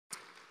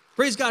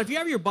Praise God. If you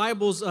have your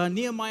Bibles,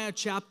 Nehemiah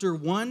chapter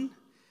 1.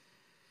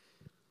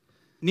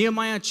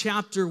 Nehemiah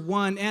chapter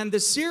 1. And the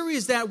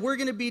series that we're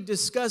going to be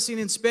discussing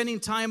and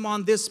spending time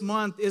on this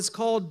month is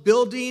called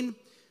Building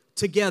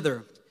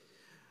Together.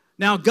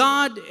 Now,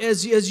 God,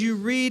 as you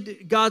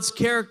read God's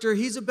character,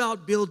 He's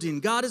about building.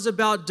 God is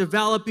about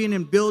developing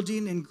and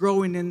building and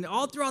growing. And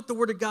all throughout the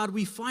Word of God,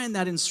 we find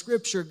that in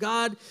Scripture.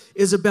 God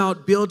is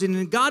about building.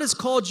 And God has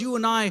called you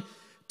and I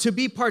to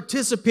be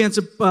participants,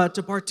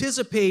 to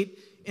participate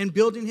in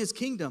building His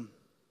kingdom.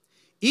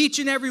 Each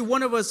and every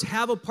one of us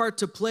have a part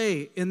to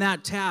play in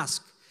that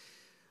task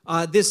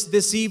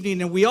this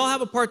evening, and we all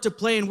have a part to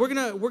play, and we're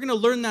gonna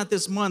learn that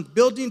this month,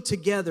 building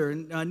together.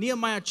 In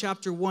Nehemiah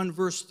chapter 1,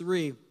 verse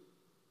 3,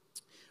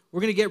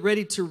 we're gonna get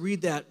ready to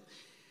read that.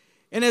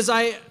 And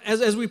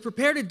as we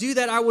prepare to do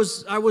that, I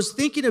was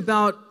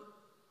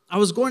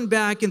going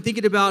back and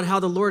thinking about how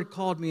the Lord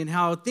called me and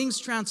how things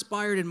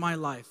transpired in my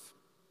life.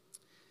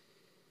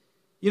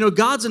 You know,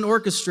 God's an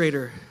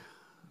orchestrator.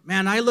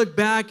 Man, I look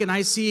back and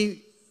I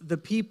see the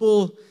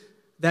people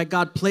that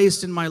God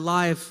placed in my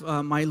life,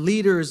 my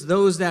leaders,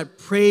 those that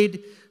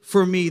prayed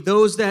for me,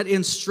 those that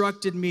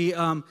instructed me,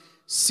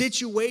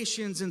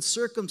 situations and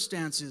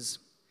circumstances.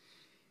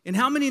 And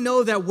how many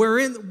know that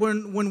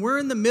when we're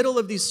in the middle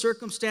of these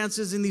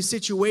circumstances and these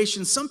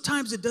situations,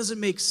 sometimes it doesn't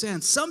make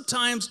sense.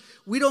 Sometimes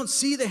we don't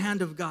see the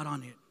hand of God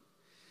on it.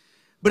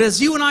 But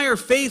as you and I are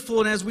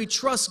faithful and as we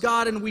trust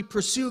God and we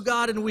pursue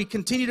God and we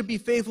continue to be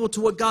faithful to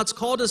what God's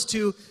called us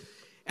to,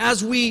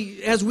 as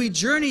we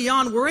journey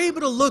on, we're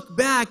able to look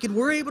back and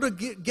we're able to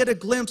get a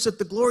glimpse at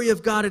the glory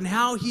of God and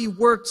how He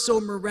worked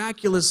so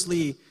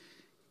miraculously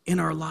in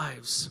our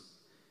lives.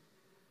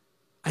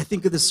 I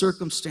think of the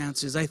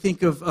circumstances. I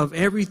think of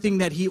everything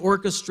that He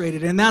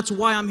orchestrated. And that's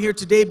why I'm here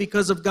today,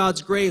 because of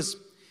God's grace.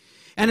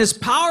 And as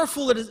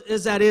powerful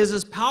as that is,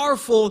 as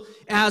powerful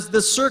as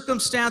the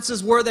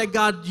circumstances were that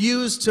God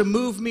used to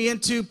move me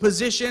into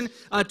position,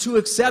 to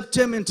accept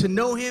Him and to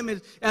know Him,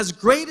 and as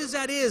great as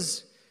that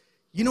is,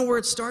 you know where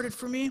it started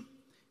for me?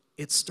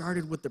 It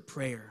started with the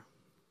prayer.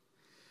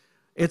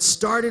 It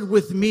started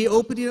with me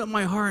opening up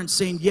my heart and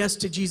saying yes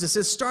to Jesus.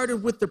 It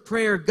started with the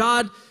prayer.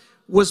 God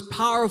was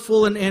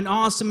powerful and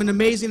awesome and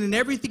amazing in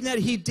everything that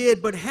He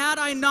did. But had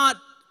I not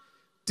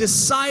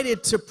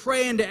decided to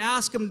pray and to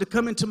ask Him to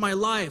come into my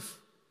life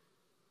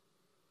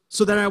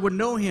so that I would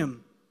know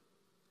Him,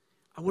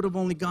 I would have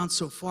only gone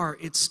so far.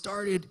 It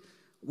started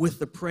with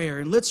the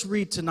prayer. And let's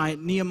read tonight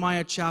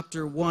Nehemiah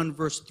chapter 1,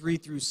 verse 3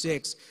 through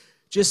 6.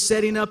 Just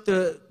setting up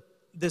the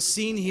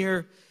scene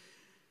here.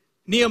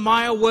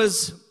 Nehemiah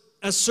was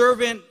a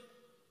servant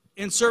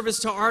in service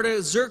to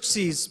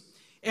Artaxerxes.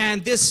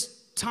 And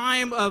this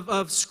time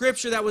of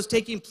scripture that was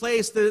taking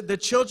place, the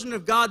children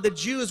of God, the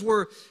Jews,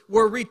 were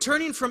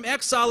returning from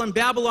exile in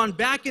Babylon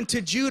back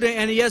into Judah,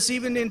 and yes,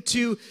 even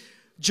into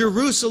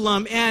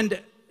Jerusalem.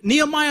 And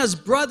Nehemiah's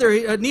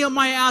brother,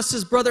 Nehemiah asked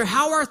his brother,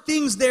 how are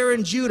things there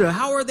in Judah?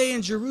 How are they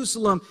in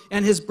Jerusalem?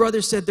 And his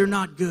brother said, they're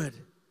not good.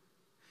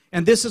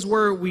 And this is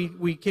where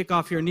we kick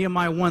off here,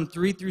 Nehemiah 1,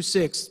 3 through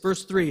 6,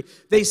 verse 3.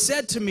 They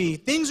said to me,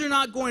 things are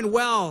not going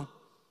well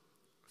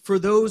for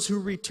those who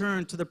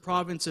return to the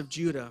province of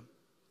Judah.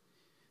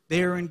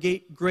 They are in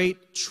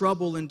great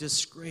trouble and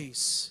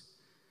disgrace.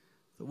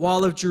 The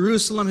wall of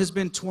Jerusalem has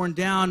been torn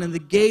down, and the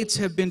gates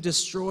have been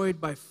destroyed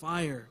by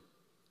fire.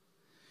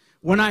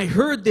 When I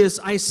heard this,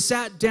 I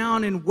sat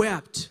down and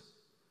wept.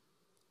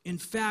 In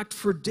fact,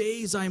 for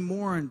days I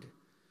mourned,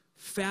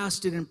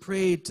 fasted, and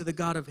prayed to the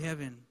God of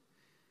heaven.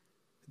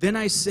 Then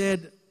I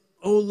said,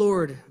 O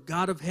Lord,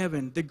 God of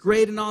heaven, the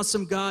great and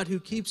awesome God who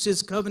keeps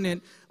His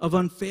covenant of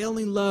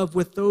unfailing love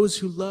with those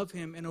who love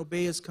Him and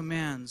obey His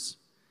commands.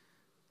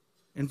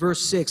 In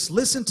verse 6,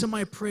 listen to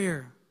my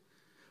prayer.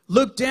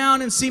 Look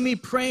down and see me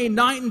praying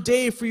night and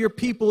day for your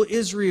people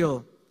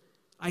Israel.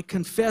 I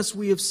confess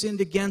we have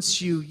sinned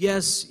against you.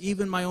 Yes,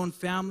 even my own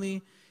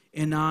family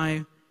and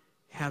I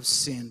have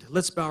sinned.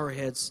 Let's bow our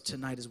heads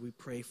tonight as we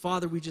pray.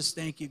 Father, we just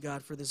thank you,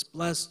 God, for this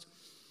blessed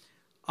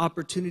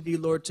opportunity,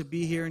 Lord, to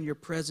be here in your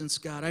presence,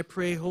 God. I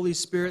pray, Holy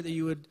Spirit, that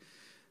you would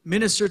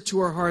minister to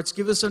our hearts.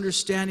 Give us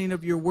understanding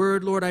of your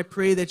word, Lord. I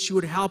pray that you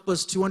would help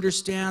us to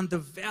understand the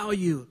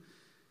value,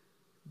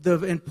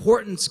 the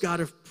importance,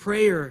 God, of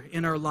prayer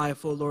in our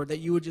life, oh Lord, that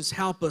you would just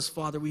help us,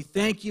 Father. We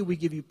thank you. We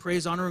give you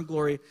praise, honor, and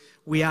glory.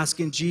 We ask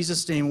in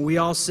Jesus' name. We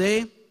all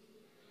say,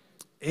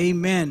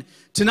 amen.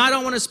 Tonight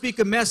I want to speak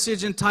a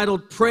message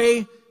entitled,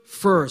 Pray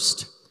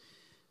First.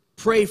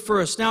 Pray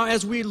first. Now,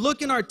 as we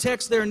look in our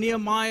text there,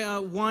 Nehemiah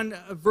 1,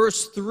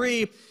 verse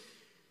 3,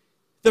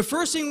 the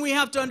first thing we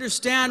have to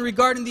understand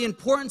regarding the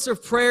importance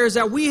of prayer is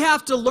that we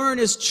have to learn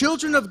as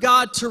children of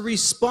God to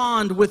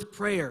respond with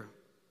prayer.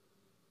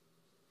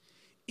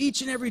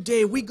 Each and every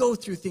day we go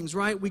through things,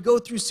 right? We go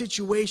through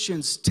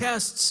situations,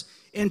 tests,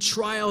 and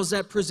trials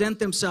that present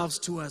themselves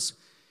to us.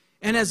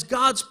 And as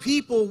God's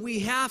people, we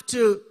have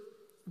to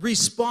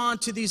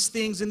respond to these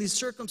things and these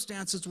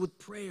circumstances with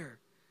prayer.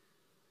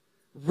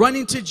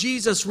 running to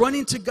Jesus,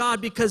 running to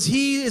God, because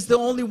He is the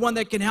only one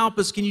that can help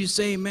us. Can you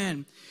say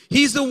amen?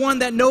 He's the one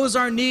that knows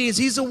our needs.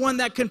 He's the one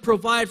that can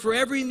provide for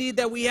every need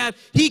that we have.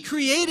 He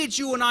created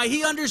you and I.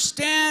 He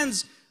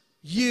understands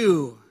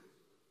you.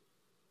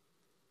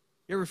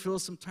 You ever feel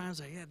sometimes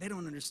like, yeah, they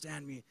don't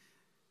understand me.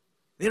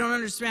 They don't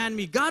understand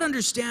me. God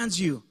understands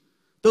you.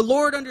 The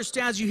Lord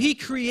understands you. He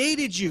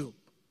created you.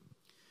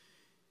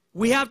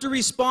 We have to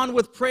respond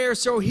with prayer.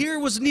 So here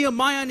was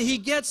Nehemiah, and he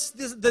gets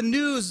the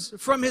news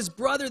from his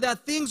brother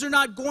that things are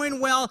not going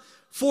well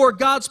for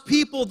God's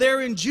people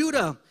there in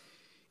Judah.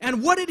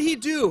 And what did he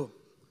do?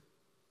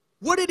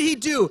 What did he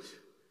do?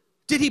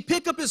 Did he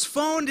pick up his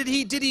phone? Did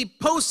he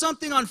post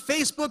something on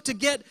Facebook to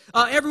get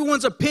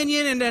everyone's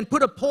opinion and then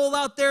put a poll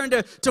out there and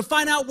to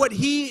find out what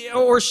he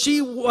or she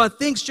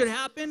thinks should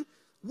happen?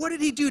 What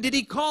did he do? Did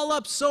he call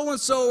up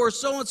so-and-so or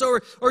so-and-so?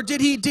 Or did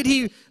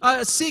he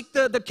seek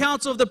the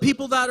counsel of the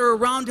people that are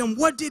around him?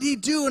 What did he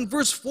do? In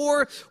verse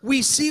 4,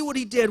 we see what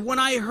he did. When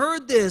I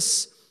heard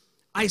this,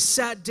 I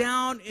sat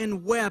down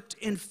and wept.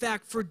 In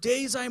fact, for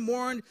days I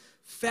mourned,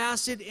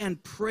 fasted,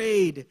 and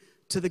prayed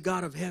to the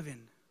God of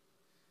heaven.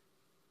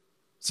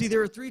 See,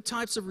 there are three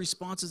types of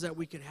responses that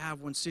we could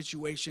have when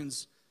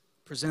situations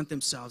present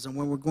themselves and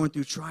when we're going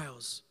through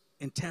trials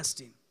and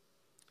testing.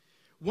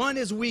 One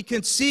is we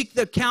can seek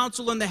the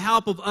counsel and the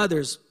help of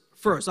others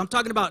first. I'm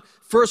talking about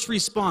first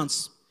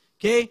response,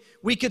 okay?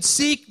 We could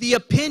seek the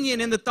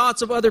opinion and the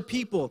thoughts of other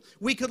people.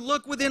 We could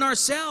look within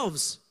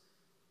ourselves.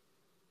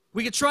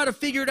 We could try to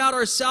figure it out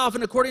ourselves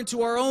and according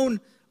to our own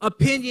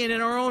opinion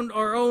and our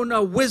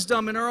own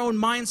wisdom and our own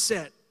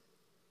mindset.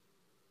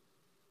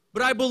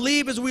 But I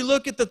believe as we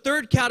look at the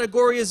third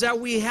category is that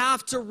we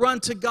have to run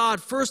to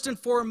God first and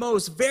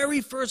foremost.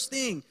 Very first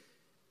thing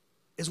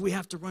is we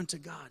have to run to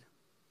God.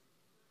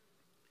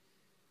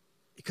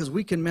 Because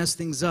we can mess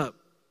things up.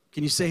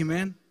 Can you say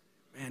amen?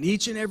 Man,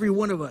 each and every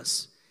one of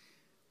us.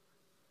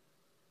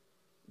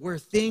 Where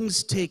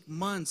things take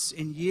months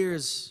and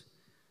years,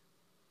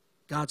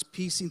 God's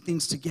piecing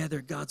things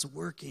together. God's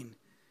working.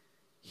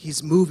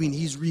 He's moving.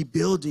 He's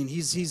rebuilding.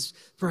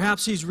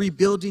 Perhaps He's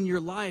rebuilding your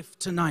life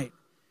tonight.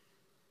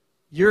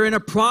 You're in a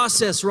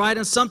process, right?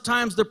 And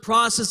sometimes the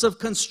process of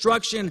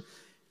construction,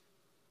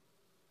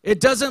 it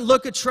doesn't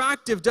look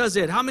attractive, does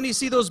it? How many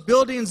see those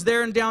buildings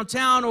there in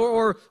downtown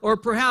or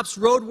perhaps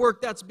road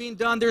work that's being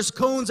done? There's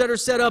cones that are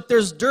set up.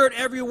 There's dirt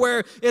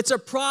everywhere. It's a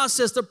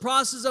process. The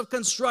process of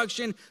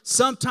construction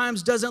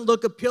sometimes doesn't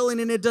look appealing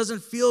and it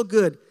doesn't feel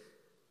good.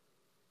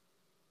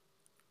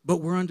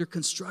 But we're under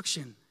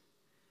construction.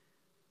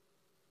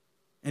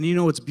 And you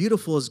know what's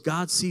beautiful is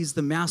God sees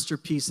the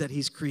masterpiece that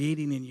He's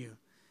creating in you.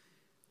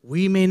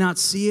 We may not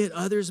see it,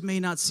 others may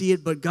not see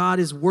it, but God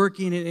is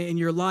working in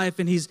your life,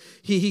 and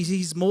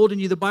He's molding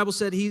you. The Bible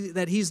said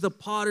that He's the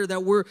potter, that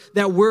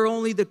we're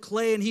only the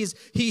clay, and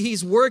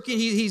He's working.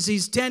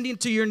 He's tending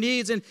to your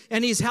needs,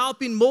 and He's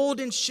helping mold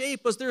and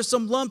shape us. There's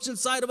some lumps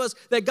inside of us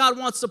that God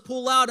wants to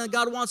pull out and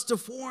God wants to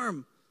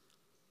form.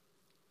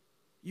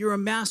 You're a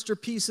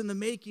masterpiece in the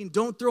making.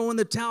 Don't throw in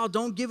the towel.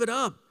 Don't give it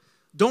up.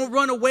 Don't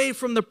run away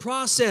from the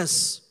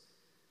process.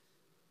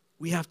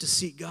 We have to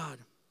seek God.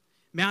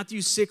 Matthew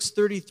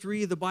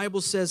 6:33, the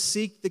Bible says,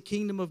 seek the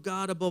kingdom of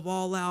God above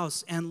all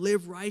else and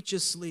live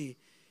righteously,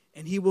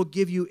 and He will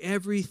give you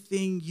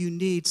everything you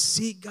need.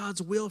 Seek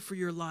God's will for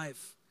your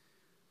life.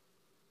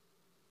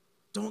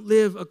 Don't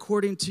live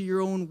according to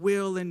your own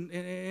will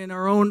and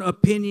our own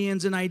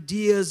opinions and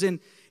ideas and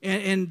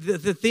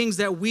the things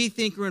that we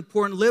think are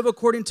important. Live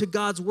according to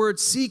God's word.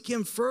 Seek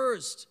Him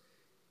first,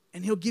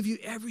 and He'll give you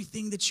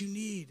everything that you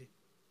need.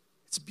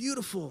 It's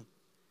beautiful.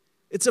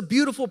 It's a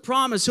beautiful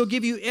promise. He'll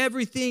give you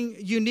everything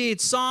you need.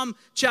 Psalm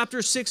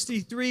chapter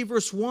 63,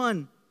 verse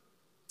 1.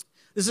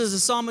 This is a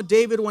psalm of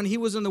David when he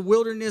was in the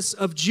wilderness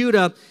of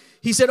Judah.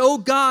 He said, "O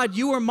God,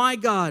 you are my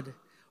God.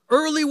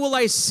 Early will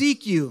I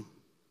seek you.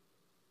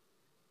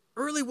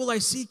 Early will I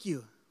seek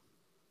you."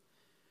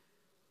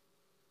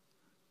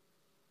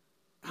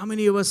 How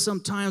many of us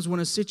sometimes when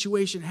a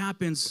situation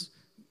happens,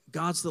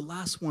 God's the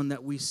last one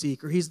that we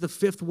seek, or He's the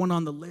fifth one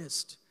on the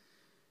list?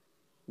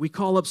 We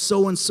call up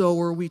so-and-so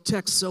or we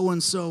text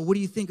so-and-so. What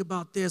do you think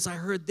about this? I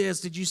heard this.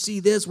 Did you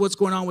see this? What's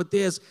going on with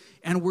this?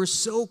 And we're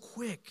so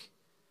quick.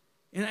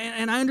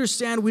 And I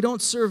understand we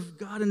don't serve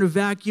God in a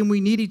vacuum. We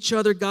need each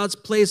other. God's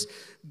placed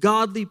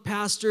godly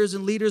pastors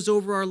and leaders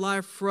over our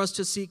life for us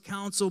to seek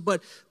counsel.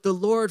 But the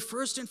Lord,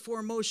 first and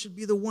foremost, should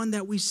be the one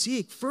that we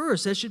seek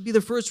first. That should be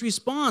the first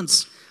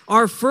response.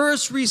 Our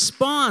first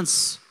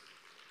response.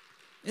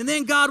 And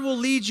then God will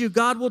lead you.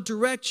 God will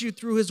direct you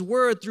through His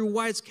word, through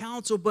wise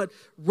counsel. But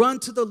run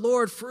to the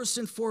Lord first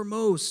and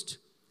foremost.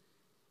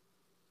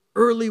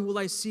 Early will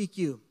I seek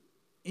you.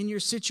 In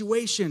your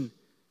situation,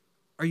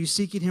 are you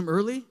seeking Him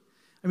early?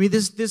 I mean,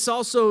 this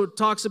also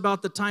talks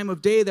about the time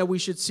of day that we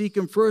should seek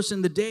Him first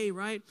in the day,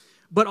 right?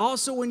 But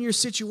also in your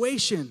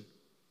situation,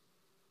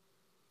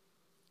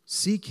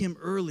 seek Him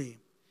early.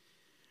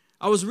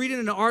 I was reading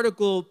an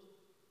article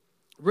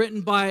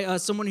written by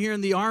someone here in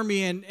the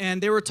Army,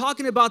 and they were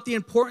talking about the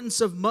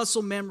importance of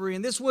muscle memory.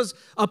 And this was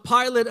a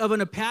pilot of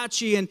an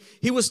Apache, and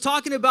he was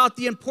talking about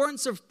the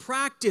importance of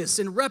practice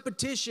and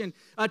repetition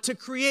to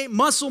create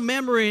muscle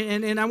memory.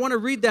 And I want to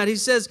read that. He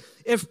says,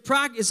 if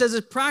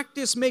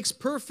practice makes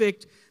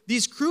perfect,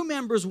 these crew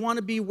members want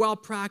to be well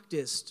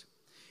practiced.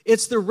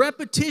 It's the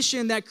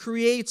repetition that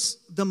creates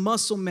the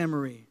muscle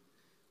memory,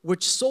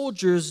 which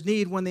soldiers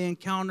need when they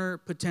encounter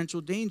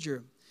potential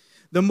danger.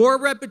 The more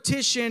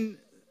repetition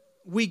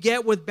we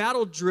get with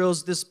battle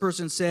drills, this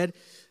person said,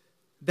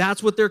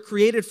 that's what they're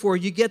created for.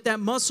 You get that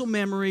muscle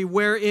memory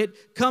where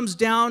it comes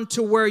down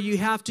to where you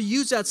have to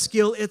use that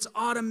skill. It's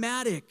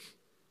automatic.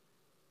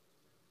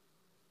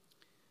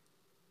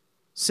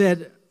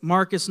 Said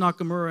Marcus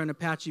Nakamura, an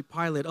Apache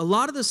pilot. A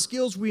lot of the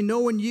skills we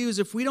know and use,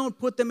 if we don't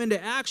put them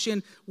into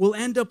action, we'll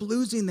end up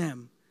losing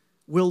them.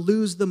 We'll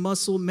lose the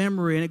muscle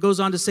memory. And it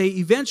goes on to say,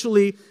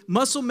 eventually,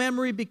 muscle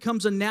memory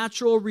becomes a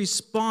natural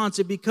response.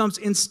 It becomes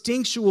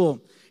instinctual.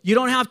 You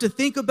don't have to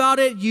think about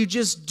it. You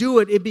just do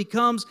it. It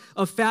becomes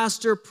a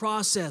faster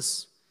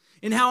process.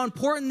 And how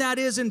important that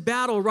is in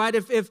battle, right?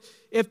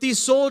 If these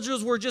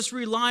soldiers were just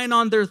relying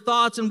on their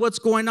thoughts and what's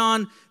going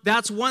on,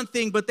 that's one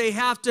thing. But they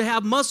have to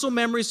have muscle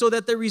memory so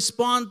that they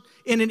respond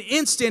in an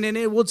instant, and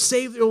it will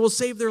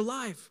save their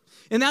life.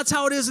 And that's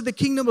how it is in the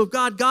kingdom of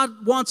God.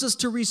 God wants us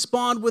to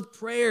respond with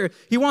prayer.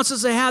 He wants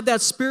us to have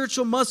that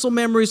spiritual muscle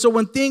memory, so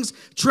when things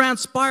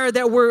transpire,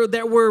 that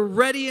we're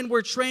ready and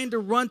we're trained to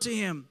run to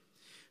Him,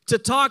 to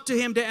talk to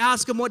Him, to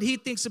ask Him what He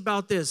thinks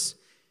about this.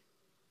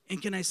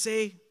 And can I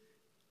say,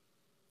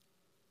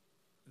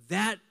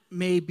 that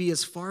may be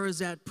as far as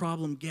that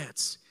problem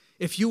gets.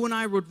 If you and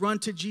I would run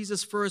to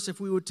Jesus first, if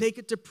we would take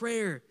it to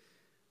prayer,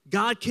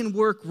 God can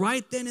work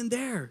right then and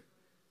there.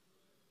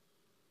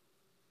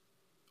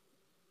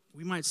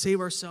 We might save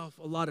ourselves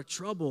a lot of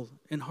trouble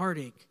and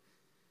heartache.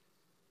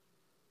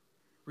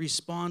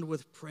 Respond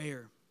with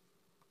prayer.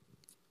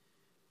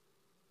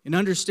 In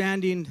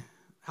understanding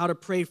how to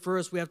pray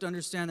first, we have to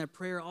understand that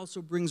prayer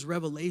also brings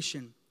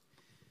revelation.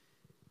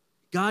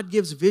 God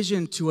gives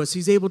vision to us.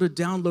 He's able to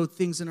download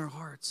things in our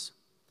hearts.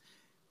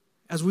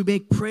 As we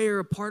make prayer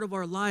a part of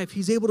our life,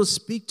 He's able to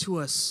speak to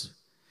us.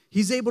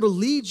 He's able to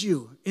lead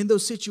you in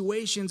those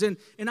situations. And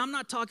I'm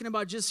not talking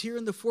about just here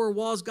in the four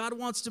walls. God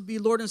wants to be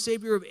Lord and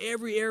Savior of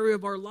every area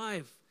of our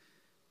life.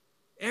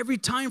 Every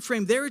time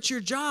frame. There at your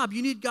job,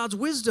 you need God's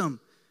wisdom.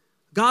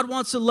 God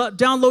wants to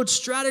download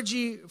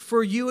strategy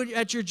for you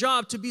at your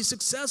job to be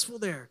successful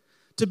there,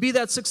 to be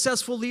that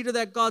successful leader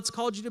that God's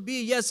called you to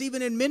be. Yes,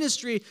 even in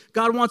ministry,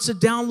 God wants to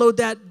download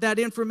that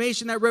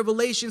information, that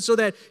revelation, so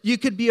that you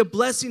could be a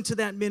blessing to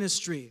that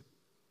ministry.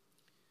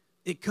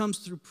 It comes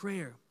through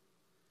prayer.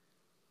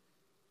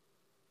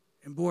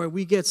 And boy,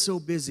 we get so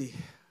busy.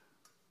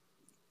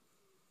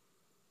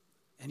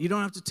 And you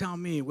don't have to tell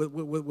me, with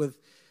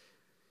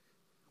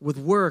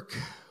work,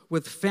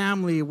 with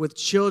family, with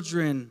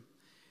children,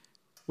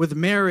 with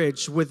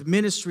marriage, with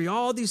ministry,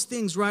 all these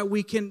things, right?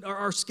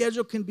 Our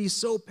schedule can be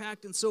so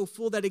packed and so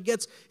full that it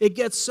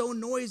gets so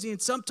noisy.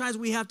 And sometimes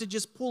we have to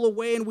just pull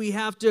away, and we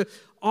have to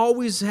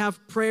always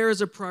have prayer as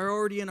a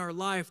priority in our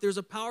life. There's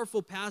a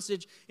powerful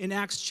passage in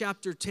Acts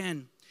chapter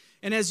 10.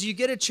 And as you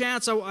get a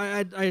chance,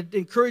 I'd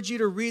encourage you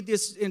to read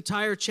this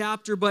entire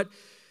chapter. But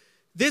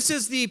this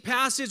is the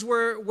passage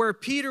where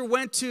Peter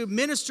went to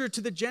minister to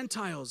the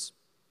Gentiles.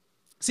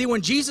 See, when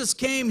Jesus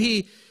came,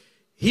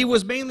 he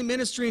was mainly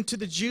ministering to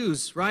the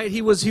Jews, right?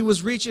 He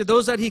was reaching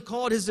those that He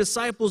called His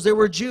disciples. They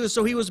were Jews.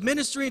 So He was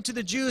ministering to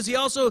the Jews. He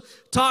also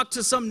talked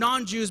to some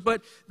non-Jews,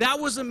 but that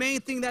was the main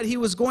thing that He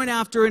was going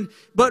after.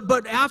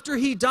 But after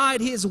He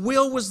died, His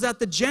will was that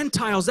the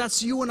Gentiles,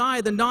 that's you and I,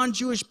 the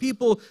non-Jewish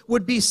people,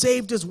 would be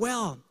saved as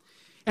well.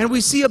 And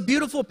we see a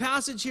beautiful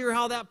passage here,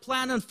 how that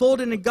plan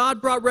unfolded, and God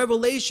brought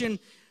revelation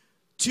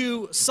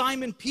to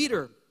Simon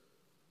Peter.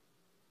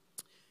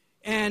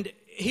 And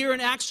here in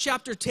Acts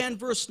chapter 10,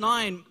 verse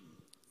 9,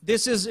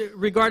 this is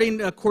regarding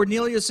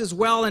Cornelius as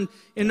well. And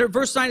in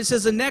verse 9 it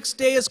says, the next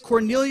day as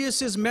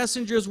Cornelius'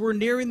 messengers were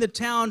nearing the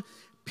town,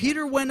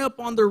 Peter went up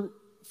on the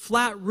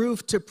flat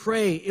roof to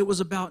pray. It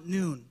was about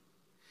noon.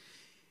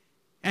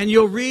 And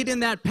you'll read in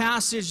that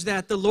passage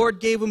that the Lord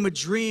gave him a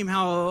dream,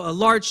 how a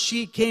large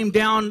sheet came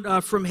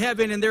down from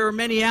heaven, and there were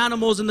many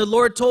animals, and the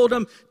Lord told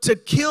him to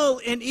kill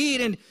and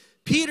eat. And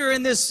Peter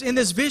in this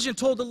vision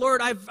told the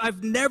Lord,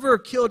 I've never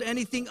killed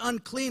anything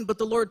unclean, but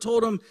the Lord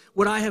told him,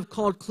 what I have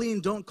called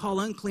clean, don't call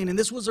unclean. And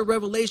this was a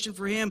revelation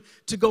for him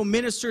to go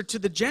minister to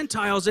the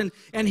Gentiles. And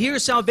here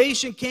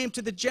salvation came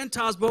to the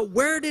Gentiles, but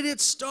where did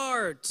it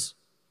start?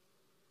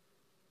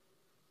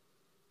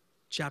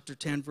 Chapter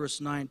 10, verse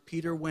 9,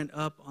 Peter went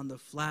up on the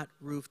flat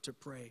roof to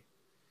pray.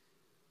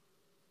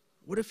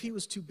 What if he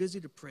was too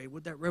busy to pray?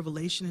 Would that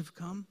revelation have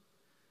come?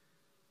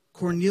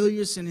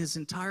 Cornelius and his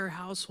entire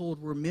household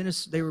were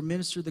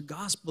ministered the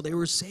gospel. They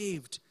were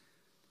saved.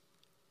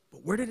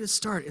 But where did it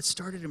start? It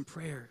started in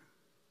prayer.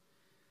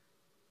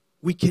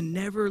 We can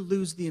never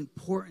lose the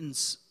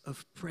importance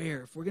of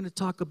prayer. If we're going to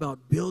talk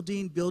about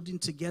building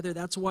together,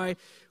 that's why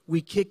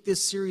we kick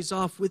this series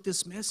off with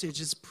this message.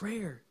 It's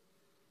prayer.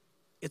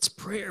 It's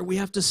prayer. We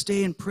have to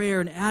stay in prayer,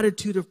 an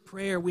attitude of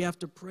prayer. We have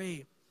to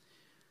pray.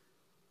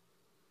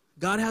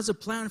 God has a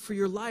plan for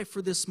your life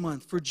for this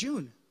month, for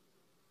June.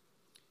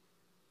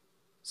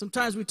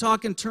 Sometimes we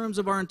talk in terms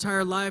of our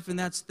entire life, and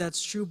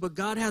that's true, but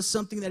God has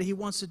something that He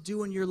wants to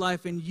do in your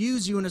life and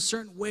use you in a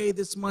certain way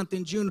this month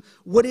in June.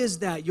 What is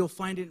that? You'll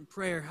find it in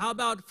prayer. How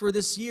about for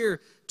this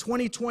year,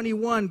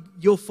 2021,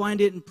 you'll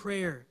find it in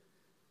prayer.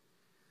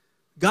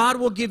 God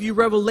will give you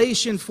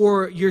revelation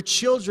for your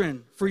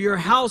children, for your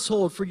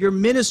household, for your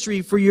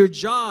ministry, for your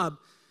job,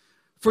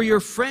 for your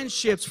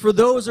friendships, for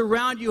those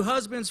around you,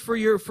 husbands, for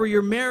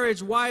your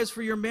marriage, wives,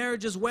 for your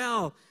marriage as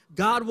well.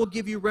 God will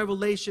give you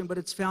revelation, but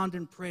it's found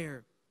in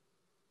prayer.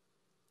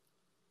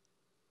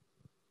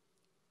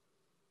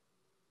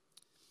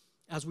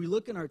 As we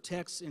look in our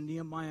text in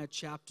Nehemiah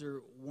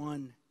chapter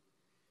 1,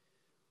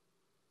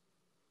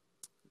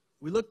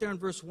 we look there in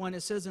verse 1,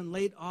 it says in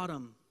late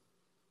autumn.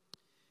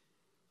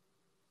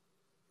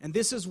 And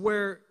this is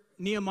where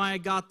Nehemiah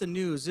got the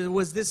news. It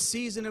was this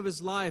season of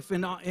his life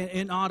in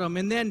autumn.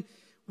 And then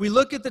we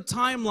look at the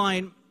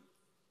timeline,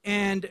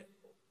 and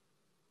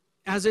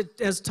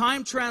as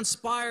time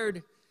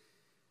transpired,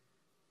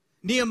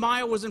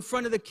 Nehemiah was in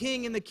front of the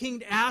king, and the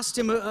king asked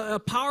him a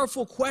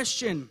powerful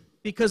question,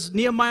 because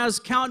Nehemiah's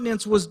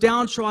countenance was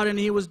downtrodden, and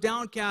he was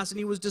downcast, and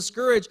he was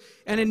discouraged.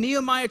 And in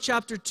Nehemiah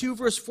chapter 2,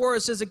 verse 4,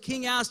 it says, the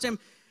king asked him,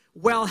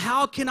 well,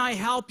 how can I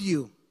help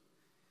you?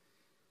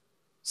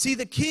 See,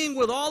 the king,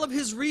 with all of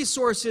his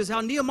resources,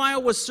 how Nehemiah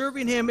was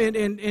serving him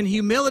in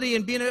humility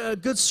and being a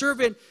good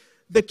servant,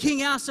 the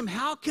king asked him,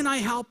 how can I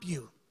help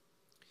you?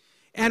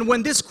 And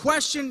when this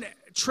question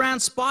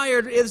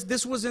transpired,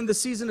 this was in the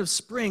season of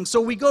spring. So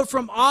we go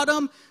from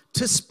autumn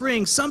to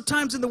spring.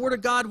 Sometimes in the Word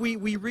of God,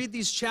 we read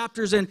these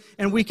chapters and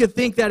we could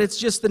think that it's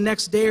just the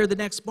next day or the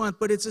next month,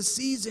 but it's a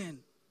season.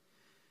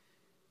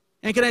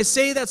 And can I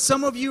say that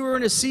some of you are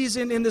in a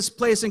season in this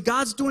place, and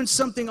God's doing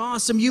something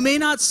awesome. You may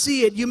not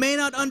see it, you may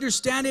not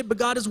understand it, but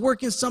God is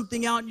working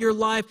something out in your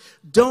life.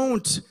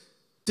 Don't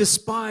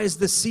despise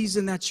the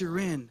season that you're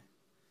in,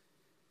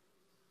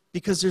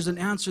 because there's an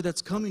answer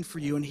that's coming for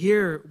you. And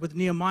here with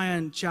Nehemiah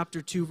in chapter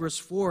 2, verse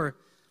 4,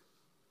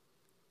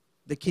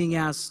 the king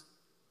asks,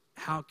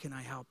 how can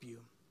I help you?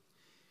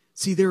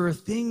 See, there are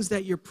things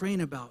that you're praying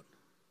about.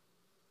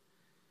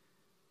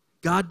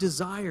 God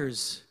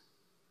desires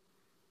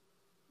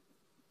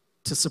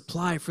to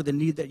supply for the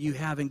need that you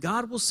have. And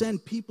God will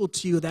send people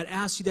to you that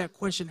ask you that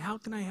question, how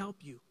can I help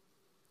you?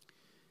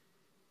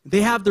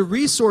 They have the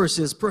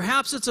resources.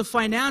 Perhaps it's a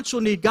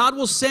financial need. God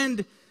will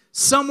send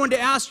someone to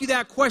ask you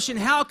that question,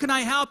 how can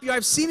I help you?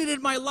 I've seen it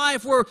in my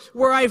life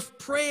where I've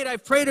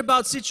prayed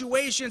about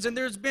situations, and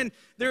there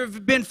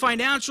have been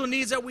financial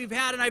needs that we've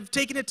had, and I've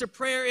taken it to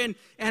prayer,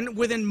 and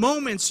within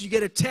moments you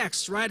get a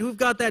text, right? Who've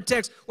got that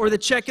text? Or the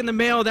check in the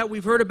mail that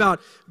we've heard about.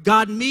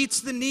 God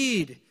meets the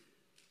need.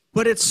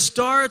 But it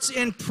starts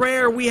in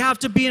prayer. We have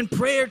to be in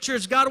prayer,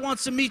 church. God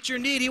wants to meet your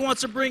need. He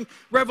wants to bring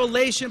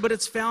revelation, but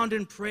it's found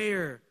in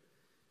prayer.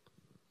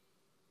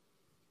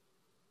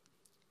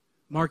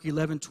 Mark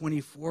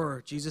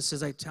 11:24, Jesus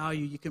says, I tell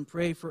you, you can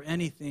pray for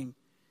anything.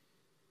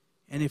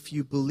 And if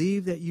you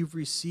believe that you've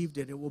received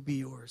it, it will be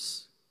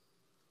yours.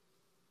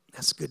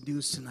 That's good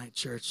news tonight,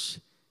 church.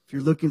 If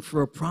you're looking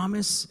for a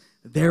promise,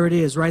 there it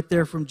is, right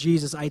there from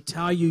Jesus. I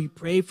tell you, you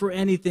pray for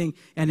anything,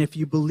 and if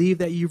you believe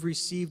that you've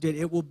received it,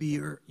 it will be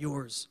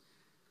yours.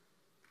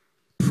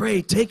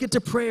 Pray. Take it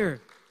to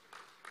prayer.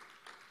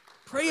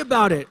 Pray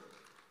about it.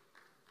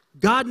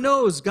 God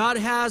knows. God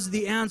has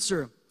the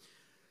answer.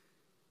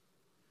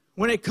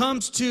 When it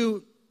comes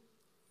to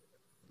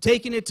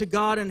taking it to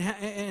God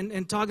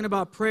and talking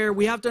about prayer,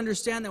 we have to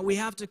understand that we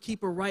have to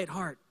keep a right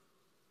heart.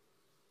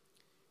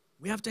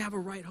 We have to have a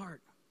right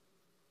heart.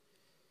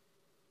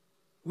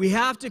 We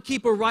have to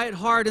keep a right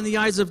heart in the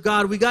eyes of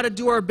God. We got to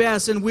do our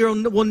best, and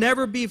we'll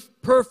never be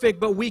perfect,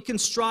 but we can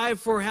strive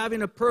for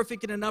having a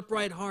perfect and an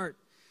upright heart.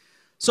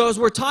 So as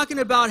we're talking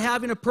about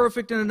having a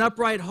perfect and an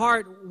upright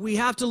heart, we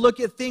have to look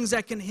at things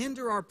that can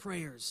hinder our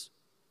prayers.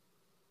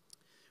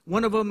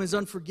 One of them is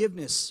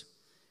unforgiveness.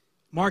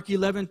 Mark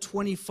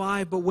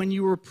 11:25, but when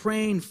you were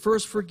praying,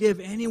 first forgive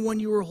anyone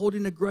you were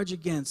holding a grudge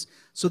against,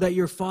 so that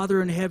your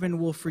Father in heaven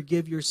will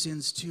forgive your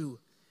sins too.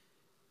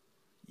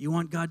 You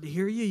want God to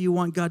hear you? You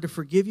want God to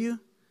forgive you?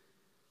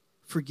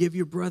 Forgive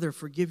your brother.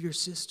 Forgive your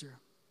sister.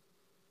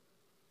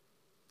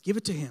 Give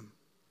it to Him.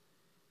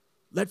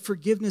 Let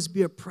forgiveness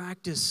be a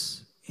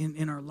practice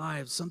in our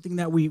lives, something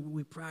that we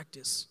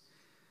practice.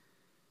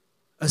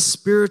 A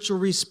spiritual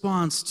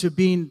response to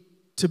being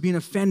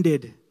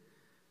offended.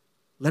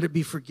 Let it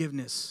be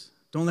forgiveness.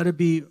 Don't let it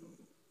be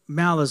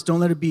malice. Don't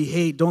let it be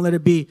hate. Don't let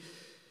it be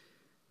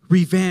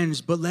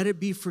revenge, but let it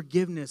be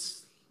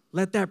forgiveness.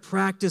 Let that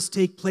practice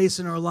take place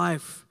in our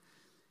life.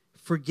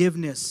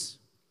 Forgiveness.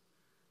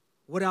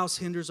 What else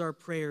hinders our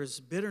prayers?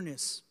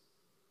 Bitterness.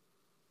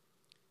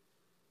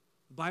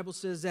 The Bible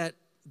says that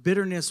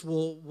bitterness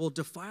will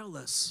defile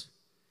us.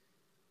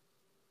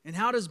 And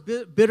how does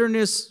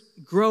bitterness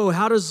grow?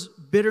 How does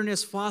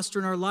bitterness foster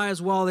in our lives?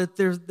 Well, if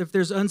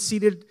there's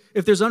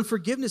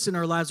unforgiveness in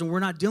our lives and we're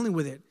not dealing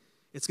with it,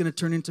 it's going to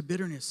turn into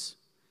bitterness.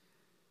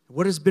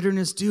 What does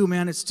bitterness do,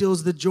 man? It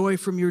steals the joy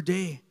from your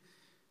day.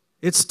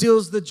 It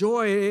steals the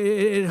joy.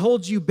 It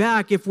holds you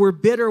back. If we're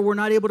bitter, we're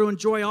not able to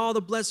enjoy all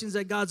the blessings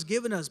that God's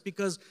given us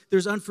because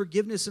there's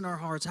unforgiveness in our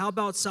hearts. How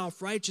about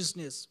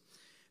self-righteousness?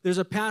 There's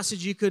a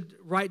passage you could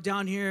write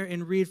down here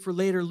and read for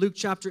later. Luke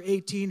chapter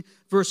 18,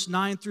 verse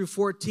 9 through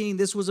 14.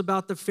 This was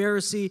about the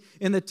Pharisee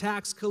and the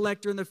tax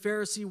collector. And the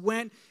Pharisee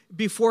went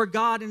before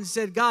God and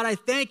said, God, I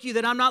thank you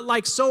that I'm not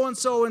like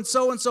so-and-so and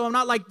so-and-so. I'm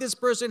not like this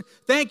person.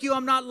 Thank you,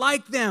 I'm not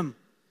like them.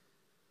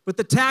 But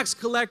the tax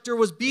collector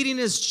was beating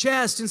his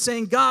chest and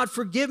saying, God,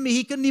 forgive me.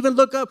 He couldn't even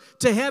look up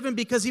to heaven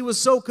because he was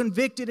so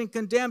convicted and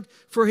condemned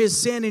for his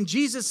sin. And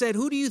Jesus said,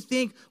 who do you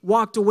think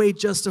walked away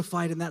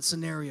justified in that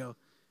scenario?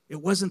 It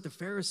wasn't the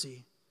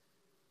Pharisee.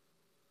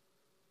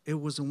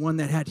 It was the one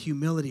that had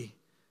humility,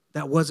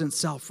 that wasn't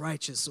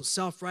self-righteous. So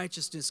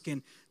self-righteousness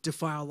can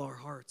defile our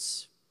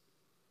hearts.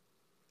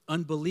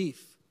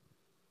 Unbelief.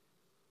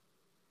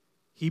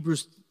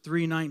 Hebrews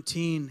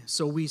 3:19,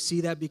 so we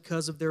see that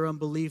because of their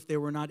unbelief, they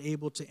were not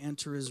able to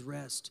enter his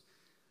rest.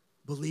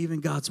 Believe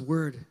in God's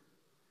word.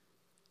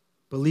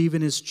 Believe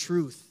in his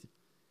truth.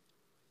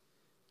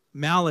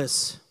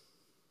 Malice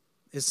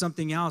is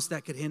something else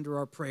that could hinder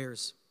our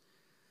prayers.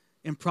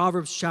 In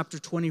Proverbs chapter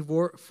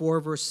 24,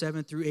 verse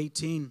 7 through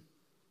 18,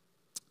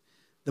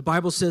 the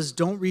Bible says,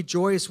 don't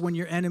rejoice when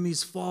your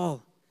enemies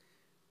fall.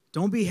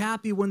 Don't be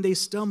happy when they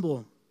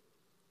stumble.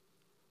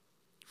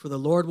 For the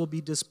Lord will be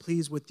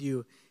displeased with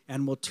you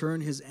and will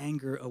turn his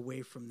anger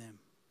away from them.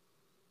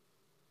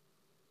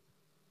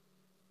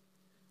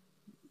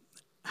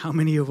 How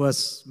many of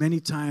us, many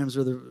times,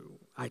 are the,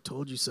 I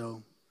told you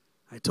so.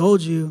 I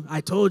told you.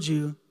 I told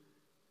you.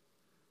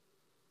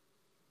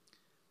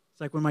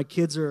 It's like when my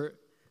kids are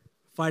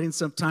fighting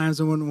sometimes,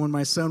 and when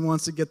my son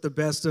wants to get the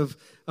best of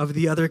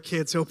the other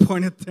kids, he'll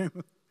point at them.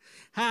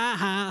 Ha,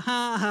 ha,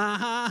 ha,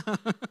 ha,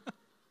 ha.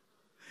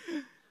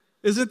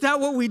 Isn't that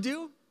what we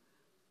do?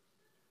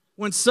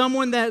 When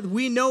someone that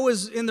we know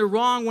is in the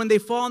wrong, when they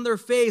fall on their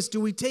face,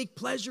 do we take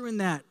pleasure in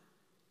that?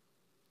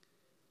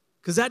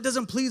 Because that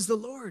doesn't please the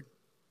Lord.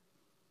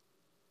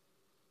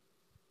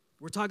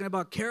 We're talking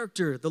about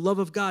character, the love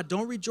of God.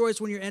 Don't rejoice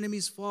when your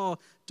enemies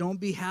fall. Don't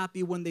be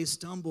happy when they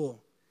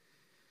stumble.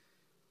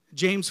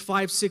 James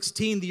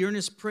 5:16, the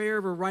earnest prayer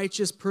of a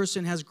righteous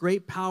person has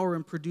great power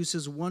and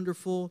produces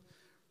wonderful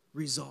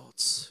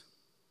results.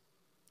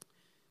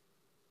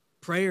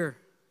 Prayer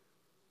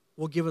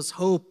will give us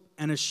hope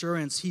and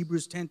assurance.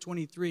 Hebrews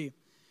 10:23.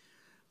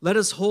 Let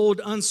us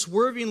hold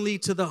unswervingly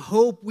to the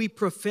hope we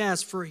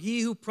profess, for he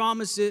who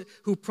promised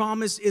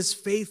is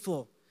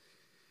faithful.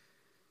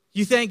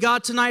 You thank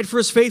God tonight for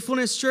his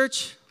faithfulness,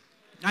 church?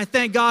 I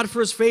thank God for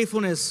his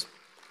faithfulness.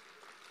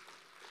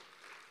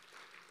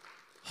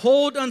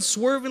 Hold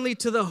unswervingly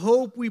to the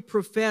hope we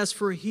profess,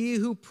 for he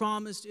who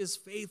promised is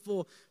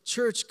faithful.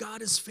 Church,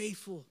 God is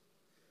faithful.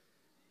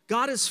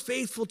 God is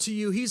faithful to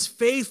you. He's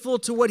faithful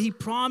to what he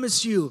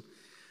promised you.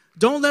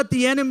 Don't let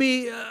the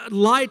enemy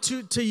lie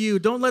to you.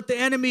 Don't let the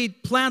enemy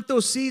plant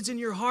those seeds in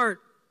your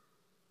heart.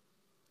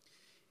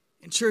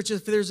 And church,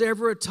 if there's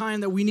ever a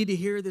time that we need to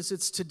hear this,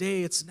 it's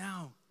today, it's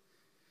now.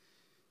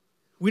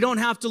 We don't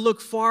have to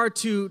look far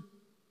to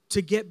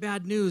get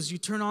bad news. You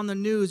turn on the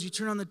news, you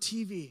turn on the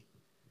TV.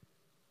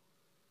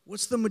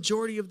 What's the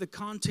majority of the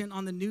content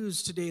on the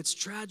news today? It's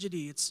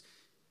tragedy,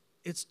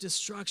 it's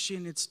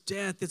destruction, it's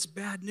death, it's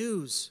bad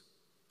news.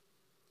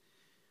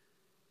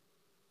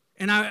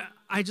 And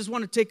I just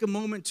want to take a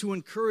moment to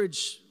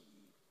encourage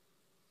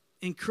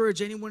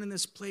anyone in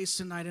this place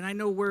tonight. And I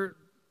know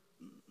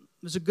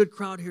there's a good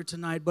crowd here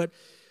tonight, but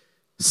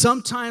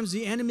sometimes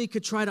the enemy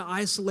could try to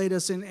isolate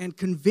us and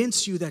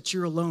convince you that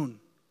you're alone.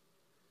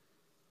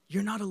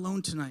 You're not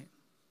alone tonight.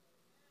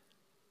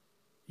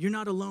 You're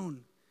not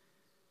alone.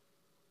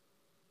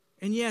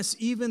 And yes,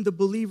 even the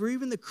believer,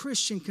 even the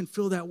Christian can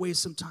feel that way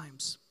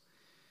sometimes.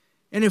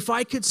 And if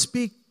I could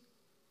speak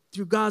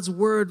through God's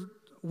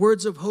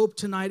words of hope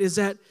tonight, is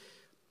that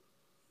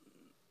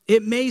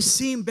it may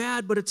seem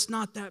bad, but it's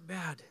not that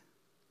bad.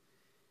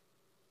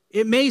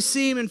 It may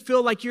seem and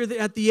feel like you're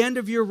at the end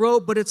of your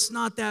rope, but it's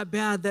not that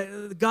bad.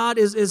 That God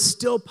is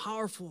still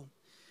powerful.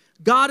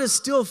 God is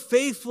still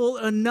faithful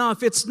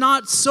enough. It's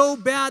not so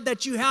bad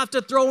that you have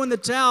to throw in the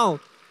towel.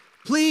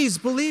 Please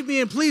believe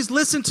me, and please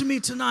listen to me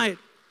tonight.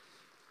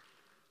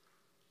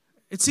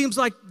 It seems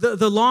like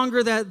the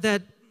longer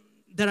that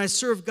I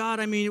serve God,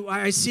 I mean,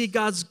 I see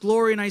God's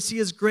glory and I see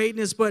his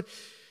greatness, but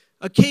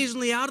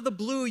occasionally out of the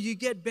blue, you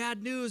get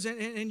bad news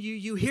and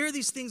you hear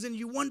these things and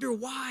you wonder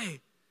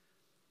why.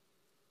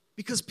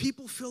 Because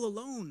people feel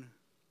alone.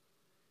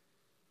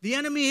 The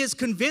enemy has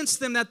convinced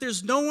them that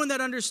there's no one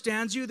that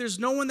understands you. There's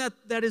no one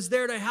that is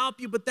there to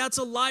help you, but that's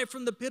a lie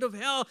from the pit of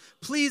hell.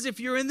 Please, if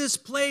you're in this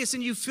place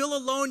and you feel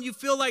alone, you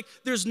feel like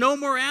there's no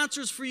more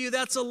answers for you,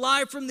 that's a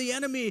lie from the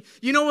enemy.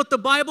 You know what the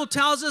Bible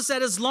tells us?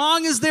 That as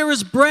long as there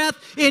is breath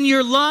in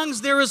your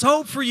lungs, there is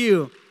hope for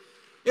you.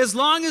 As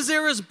long as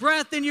there is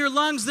breath in your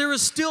lungs, there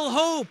is still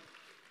hope.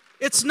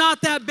 It's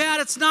not that bad.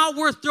 It's not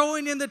worth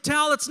throwing in the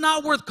towel. It's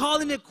not worth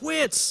calling it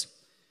quits.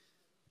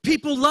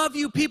 People love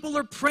you. People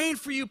are praying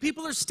for you.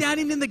 People are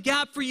standing in the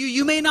gap for you.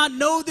 You may not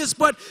know this,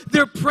 but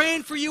they're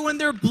praying for you, and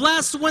they're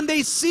blessed when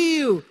they see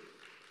you.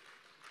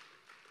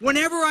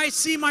 Whenever I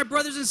see my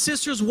brothers and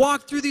sisters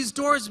walk through these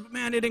doors,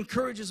 man, it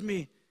encourages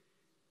me.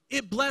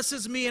 It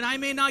blesses me, and I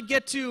may not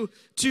get to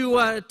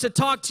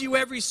talk to you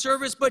every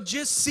service, but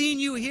just seeing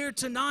you here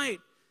tonight,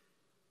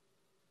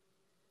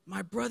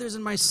 my brothers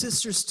and my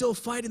sisters still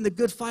fighting the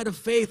good fight of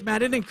faith,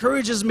 man, it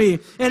encourages me.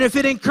 And if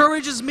it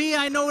encourages me,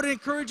 I know it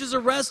encourages the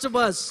rest of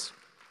us.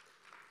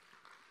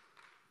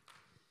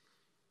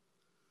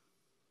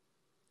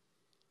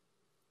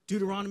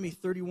 Deuteronomy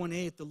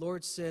 31:8, the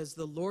Lord says,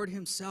 the Lord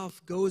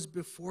himself goes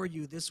before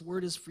you. This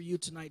word is for you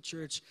tonight,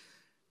 church.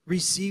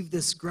 Receive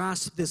this,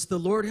 grasp this. The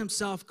Lord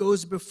himself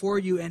goes before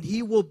you, and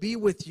he will be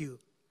with you.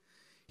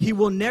 He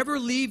will never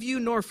leave you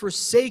nor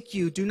forsake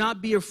you. Do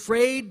not be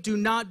afraid. Do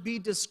not be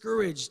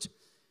discouraged.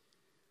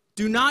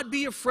 Do not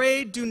be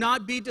afraid. Do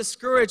not be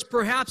discouraged.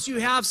 Perhaps you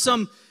have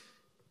some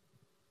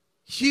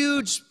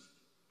huge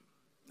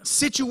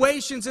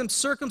situations and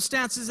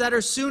circumstances that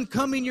are soon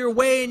coming your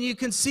way, and you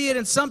can see it,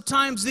 and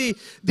sometimes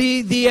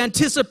the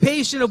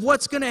anticipation of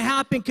what's going to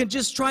happen can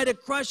just try to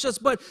crush us.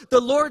 But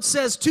the Lord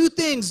says two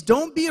things: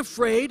 don't be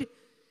afraid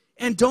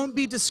and don't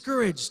be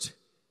discouraged.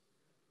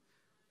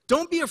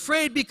 Don't be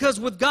afraid,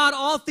 because with God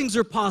all things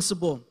are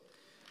possible.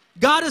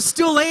 God is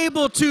still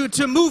able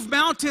to move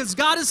mountains.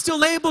 God is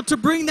still able to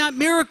bring that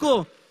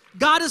miracle.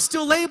 God is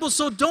still able,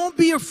 so don't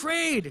be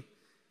afraid.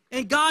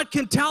 And God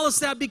can tell us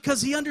that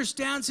because he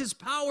understands his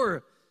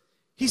power.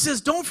 He says,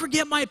 don't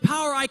forget my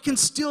power. I can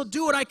still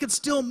do it. I can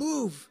still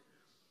move.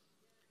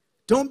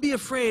 Don't be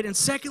afraid. And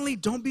secondly,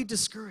 don't be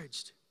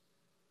discouraged.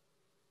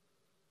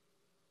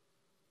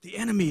 The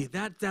enemy,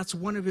 that's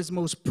one of his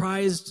most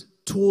prized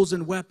tools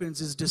and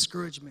weapons, is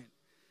discouragement.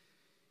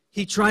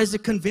 He tries to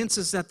convince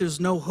us that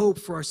there's no hope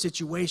for our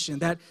situation,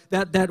 that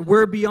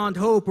we're beyond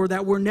hope, or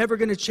that we're never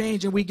going to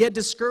change, and we get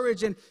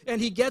discouraged,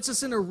 and he gets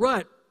us in a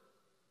rut.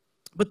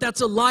 But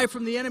that's a lie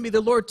from the enemy.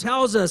 The Lord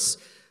tells us,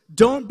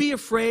 don't be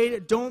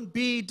afraid, don't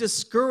be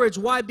discouraged.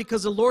 Why?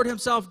 Because the Lord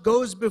himself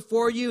goes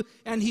before you,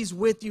 and he's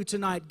with you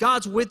tonight.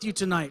 God's with you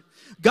tonight.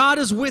 God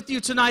is with you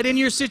tonight in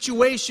your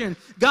situation.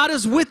 God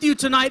is with you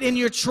tonight in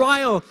your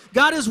trial.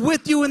 God is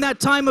with you in that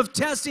time of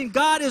testing.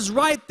 God is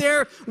right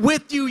there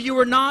with you. You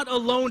are not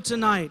alone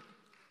tonight.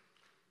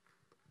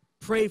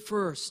 Pray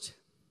first.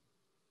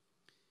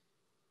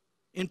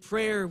 In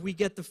prayer, we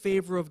get the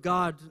favor of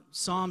God.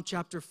 Psalm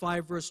chapter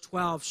 5, verse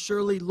 12.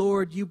 Surely,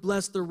 Lord, you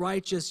bless the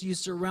righteous. You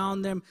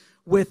surround them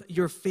with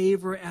your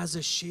favor as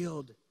a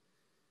shield.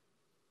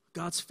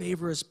 God's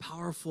favor is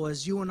powerful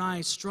as you and I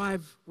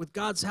strive with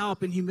God's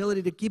help and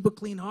humility to keep a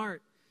clean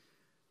heart.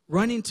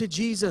 Running to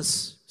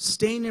Jesus,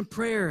 staying in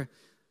prayer,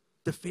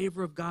 the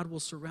favor of God will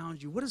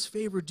surround you. What does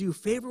favor do?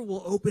 Favor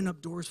will open up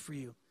doors for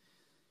you.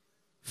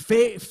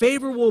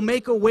 Favor will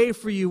make a way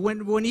for you.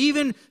 When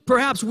even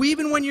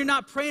when you're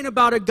not praying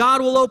about it, God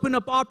will open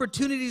up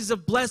opportunities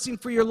of blessing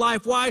for your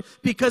life. Why?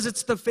 Because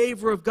it's the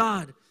favor of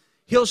God.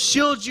 He'll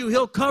shield you.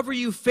 He'll cover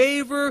you.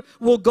 Favor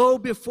will go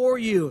before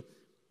you.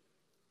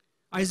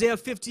 Isaiah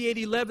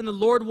 58:11, the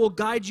Lord will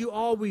guide you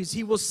always.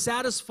 He will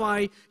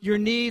satisfy your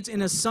needs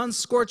in a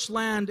sun-scorched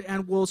land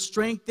and will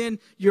strengthen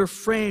your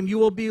frame. You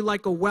will be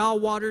like a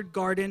well-watered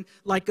garden,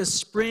 like a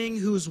spring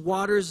whose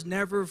waters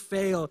never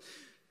fail.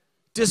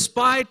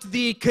 Despite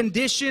the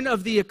condition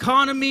of the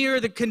economy, or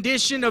the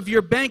condition of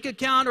your bank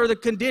account, or the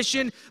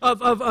condition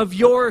of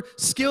your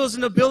skills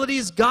and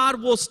abilities,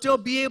 God will still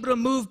be able to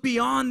move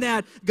beyond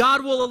that.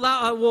 God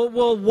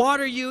will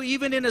water you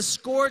even in a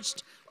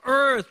scorched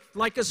earth,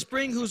 like a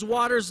spring whose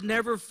waters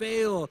never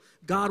fail.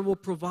 God will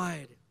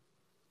provide.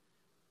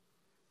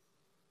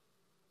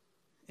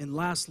 And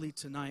lastly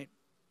tonight,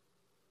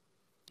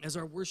 as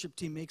our worship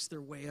team makes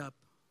their way up,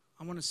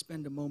 I want to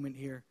spend a moment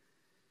here.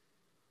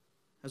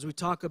 As we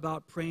talk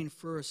about praying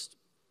first,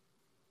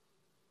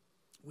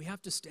 we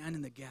have to stand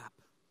in the gap.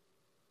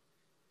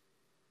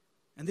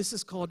 And this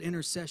is called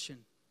intercession.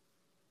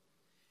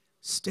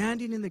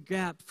 Standing in the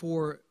gap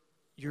for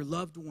your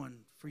loved one,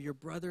 for your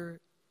brother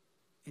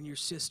and your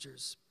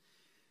sisters.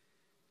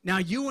 Now,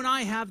 you and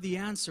I have the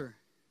answer.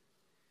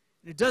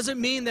 It doesn't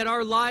mean that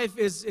our life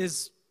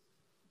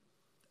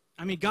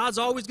God's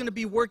always going to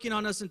be working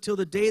on us until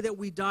the day that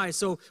we die.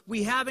 So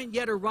we haven't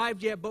yet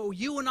arrived yet, but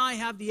you and I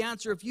have the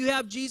answer. If you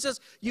have Jesus,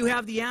 you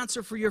have the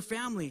answer for your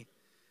family.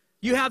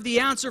 You have the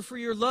answer for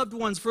your loved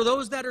ones. For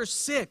those that are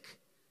sick,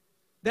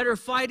 that are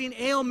fighting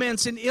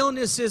ailments and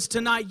illnesses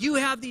tonight, you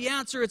have the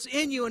answer. It's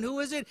in you. And who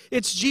is it?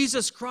 It's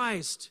Jesus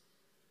Christ.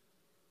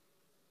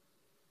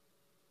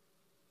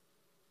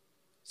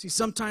 See,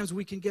 sometimes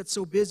we can get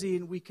so busy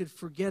and we could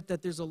forget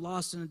that there's a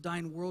lost and a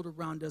dying world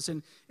around us,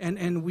 and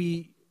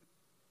we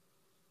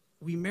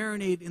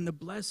marinate in the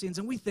blessings,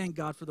 and we thank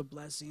God for the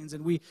blessings,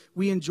 and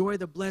we enjoy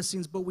the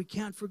blessings, but we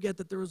can't forget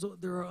that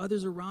there are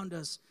others around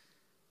us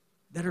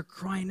that are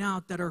crying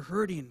out, that are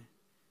hurting.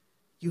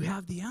 You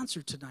have the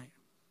answer tonight.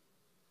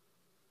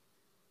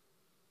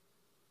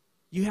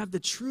 You have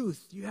the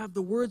truth. You have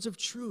the words of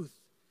truth.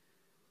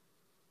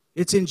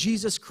 It's in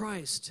Jesus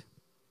Christ.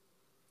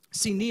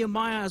 See,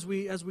 Nehemiah, as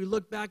we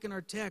look back in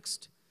our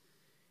text,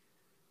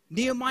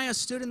 Nehemiah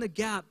stood in the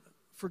gap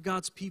for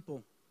God's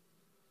people.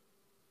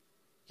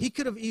 He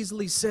could have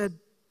easily said,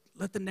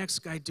 let the next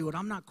guy do it.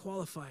 I'm not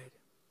qualified.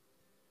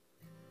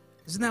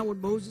 Isn't that what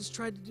Moses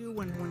tried to do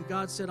when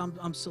God said,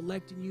 I'm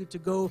selecting you to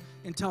go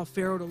and tell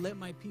Pharaoh to let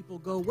my people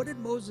go? What did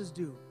Moses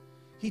do?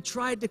 He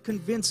tried to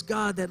convince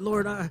God that,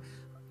 Lord,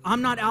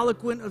 I'm not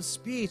eloquent of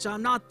speech.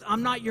 I'm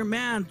not your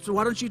man. So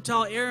why don't you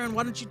tell Aaron?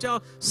 Why don't you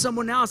tell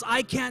someone else?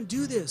 I can't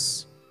do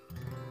this.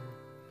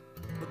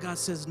 But God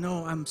says,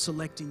 no, I'm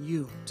selecting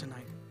you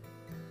tonight.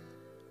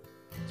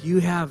 You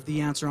have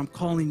the answer. I'm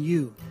calling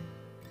you.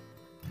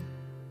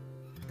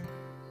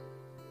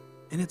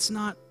 And it's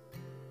not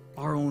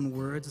our own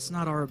words. It's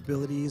not our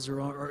abilities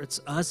or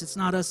it's us. It's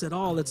not us at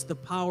all. It's the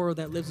power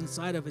that lives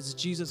inside of us.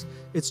 It's Jesus.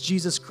 It's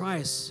Jesus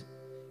Christ.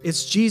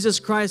 It's Jesus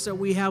Christ that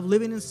we have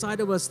living inside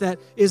of us that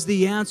is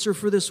the answer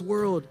for this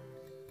world.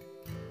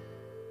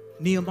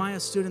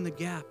 Nehemiah stood in the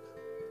gap.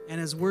 And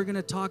as we're going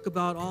to talk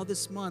about all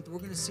this month, we're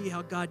going to see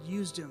how God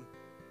used him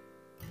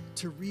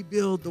to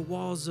rebuild the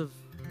walls of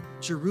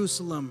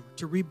Jerusalem,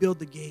 to rebuild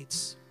the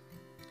gates.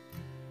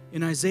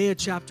 In Isaiah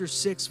chapter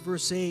 6,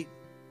 verse 8,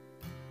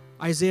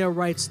 Isaiah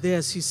writes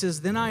this. He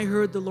says, then I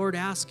heard the Lord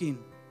asking,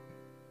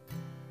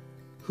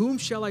 whom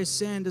shall I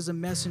send as a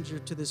messenger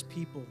to this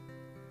people?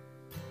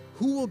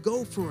 Who will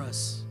go for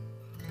us?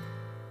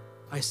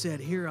 I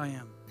said, here I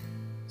am.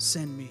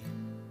 Send me.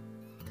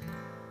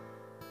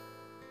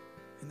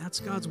 And that's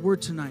God's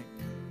word tonight.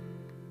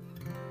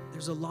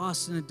 There's a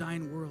lost and a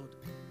dying world.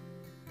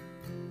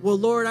 Well,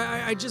 Lord,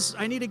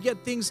 I need to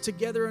get things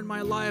together in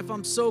my life.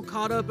 I'm so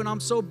caught up and I'm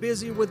so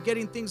busy with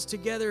getting things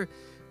together.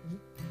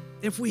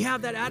 If we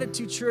have that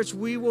attitude, church,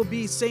 we will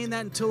be saying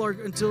that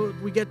until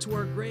we get to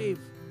our grave.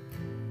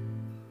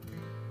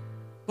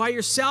 By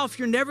yourself,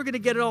 you're never going to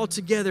get it all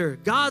together.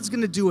 God's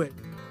going to do it.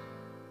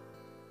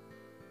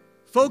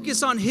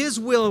 Focus on His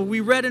will.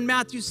 We read in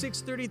Matthew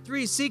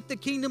 6:33, seek the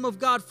kingdom of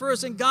God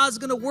first, and God's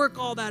going to work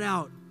all that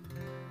out.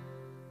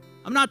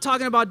 I'm not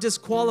talking about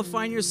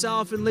disqualifying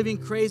yourself and living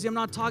crazy. I'm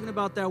not talking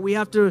about that. We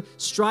have to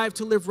strive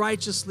to live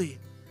righteously.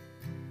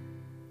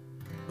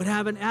 But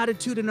have an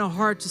attitude and a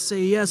heart to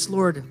say, yes,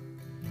 Lord,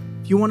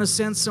 if you want to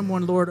send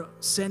someone, Lord,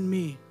 send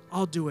me.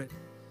 I'll do it.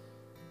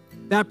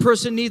 That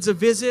person needs a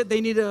visit.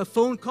 They need a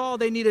phone call.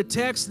 They need a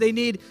text. They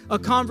need a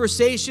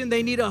conversation.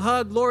 They need a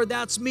hug. Lord,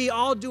 that's me.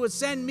 I'll do it.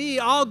 Send me.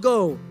 I'll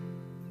go.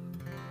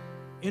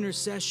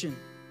 Intercession.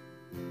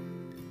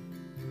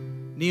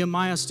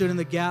 Nehemiah stood in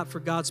the gap for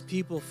God's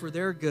people, for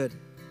their good.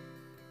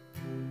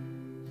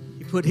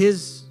 He put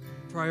his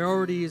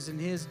priorities and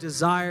his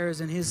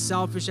desires and his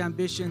selfish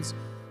ambitions,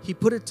 he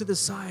put it to the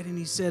side, and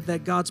he said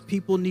that God's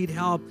people need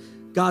help.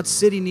 God's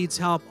city needs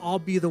help. I'll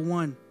be the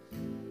one.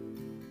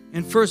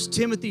 In 1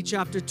 Timothy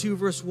chapter 2,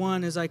 verse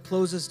 1, as I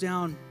close this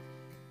down,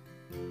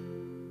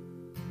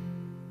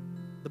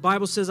 the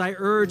Bible says, I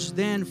urge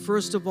then,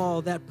 first of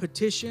all, that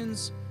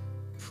petitions,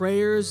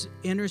 prayers,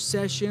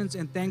 intercessions,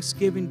 and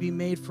thanksgiving be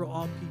made for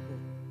all people.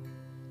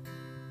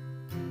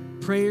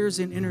 Prayers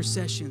and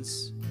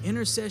intercessions.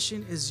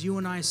 Intercession is you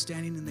and I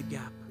standing in the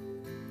gap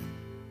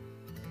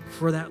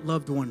for that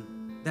loved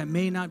one that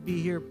may not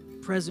be here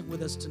present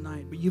with us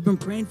tonight, but you've been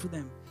praying for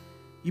them.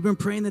 You've been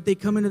praying that they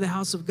come into the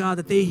house of God,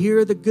 that they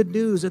hear the good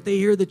news, that they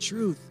hear the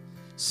truth.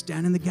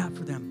 Stand in the gap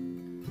for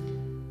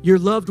them. Your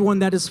loved one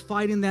that is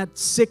fighting that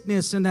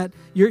sickness and that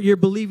you're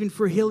believing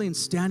for healing,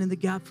 stand in the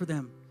gap for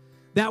them.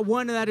 That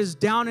one that is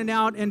down and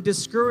out and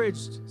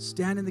discouraged,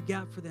 stand in the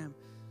gap for them.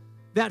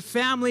 That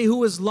family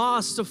who has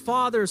lost a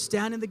father,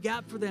 stand in the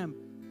gap for them.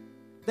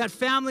 That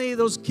family,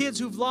 those kids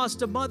who've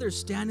lost a mother,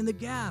 stand in the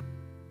gap.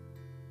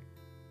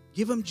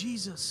 Give them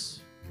Jesus.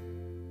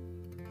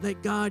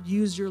 Let God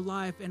use your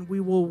life, and we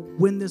will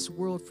win this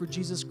world for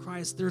Jesus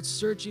Christ. They're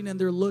searching and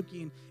they're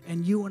looking,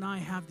 and you and I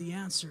have the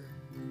answer.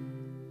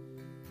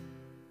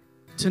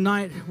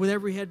 Tonight, with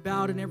every head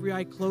bowed and every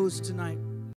eye closed tonight,